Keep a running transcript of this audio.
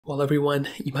Well everyone,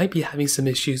 you might be having some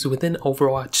issues within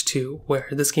Overwatch 2 where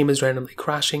this game is randomly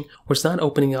crashing, or it's not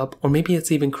opening up, or maybe it's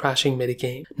even crashing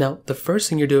mid-game. Now, the first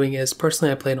thing you're doing is,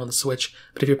 personally I play it on the Switch,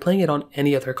 but if you're playing it on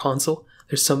any other console,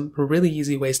 there's some really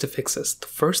easy ways to fix this. The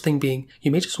first thing being,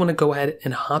 you may just want to go ahead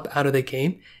and hop out of the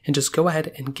game and just go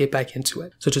ahead and get back into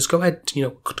it. So just go ahead,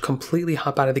 completely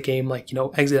hop out of the game, like,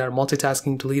 exit out of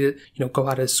multitasking, delete it, go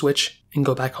out of the Switch and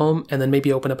go back home, and then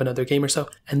maybe open up another game or so,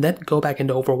 and then go back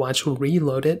into Overwatch,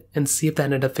 reload it, and see if that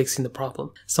ended up fixing the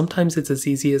problem. Sometimes it's as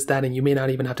easy as that and you may not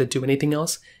even have to do anything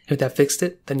else. If that fixed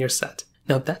it, then you're set.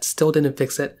 Now if that still didn't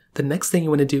fix it, the next thing you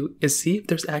want to do is see if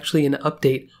there's actually an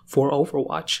update for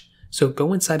Overwatch. So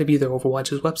go inside of either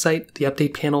Overwatch's website, the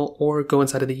update panel, or go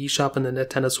inside of the eShop and the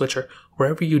Nintendo Switch or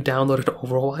wherever you downloaded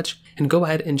Overwatch, and go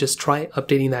ahead and just try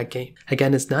updating that game.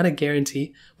 Again, it's not a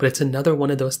guarantee, but it's another one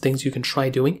of those things you can try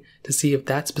doing to see if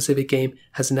that specific game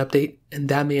has an update, and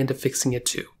that may end up fixing it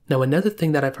too. Now another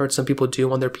thing that I've heard some people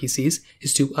do on their PCs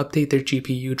is to update their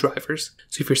GPU drivers.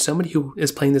 So if you're somebody who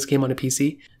is playing this game on a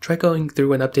PC, try going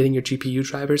through and updating your GPU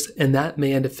drivers, and that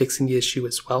may end up fixing the issue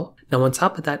as well. Now on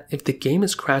top of that, if the game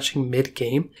is crashing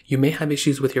mid-game, you may have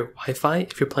issues with your Wi-Fi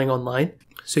if you're playing online.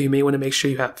 So you may want to make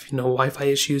sure you have, Wi-Fi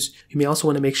issues. You may also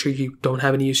want to make sure you don't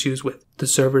have any issues with the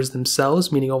servers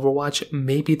themselves, meaning Overwatch.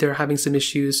 Maybe they're having some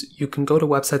issues. You can go to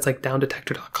websites like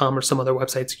downdetector.com or some other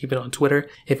websites, even on Twitter.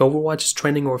 If Overwatch is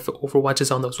trending or if Overwatch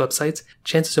is on those websites,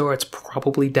 chances are it's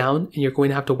probably down and you're going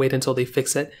to have to wait until they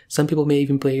fix it. Some people may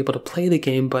even be able to play the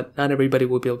game, but not everybody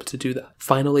will be able to do that.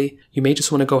 Finally, you may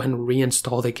just want to go ahead and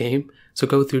reinstall the game. So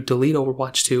go through delete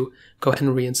Overwatch 2, go ahead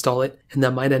and reinstall it, and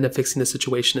that might end up fixing the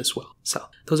situation as well. So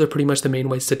those are pretty much the main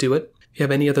ways to do it. If you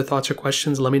have any other thoughts or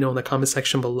questions, let me know in the comment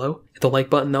section below. Hit the like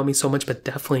button, that would mean so much, but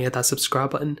definitely hit that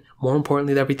subscribe button. More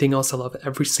importantly than everything else, I love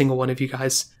every single one of you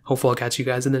guys. Hopefully I'll catch you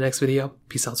guys in the next video.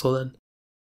 Peace out till then.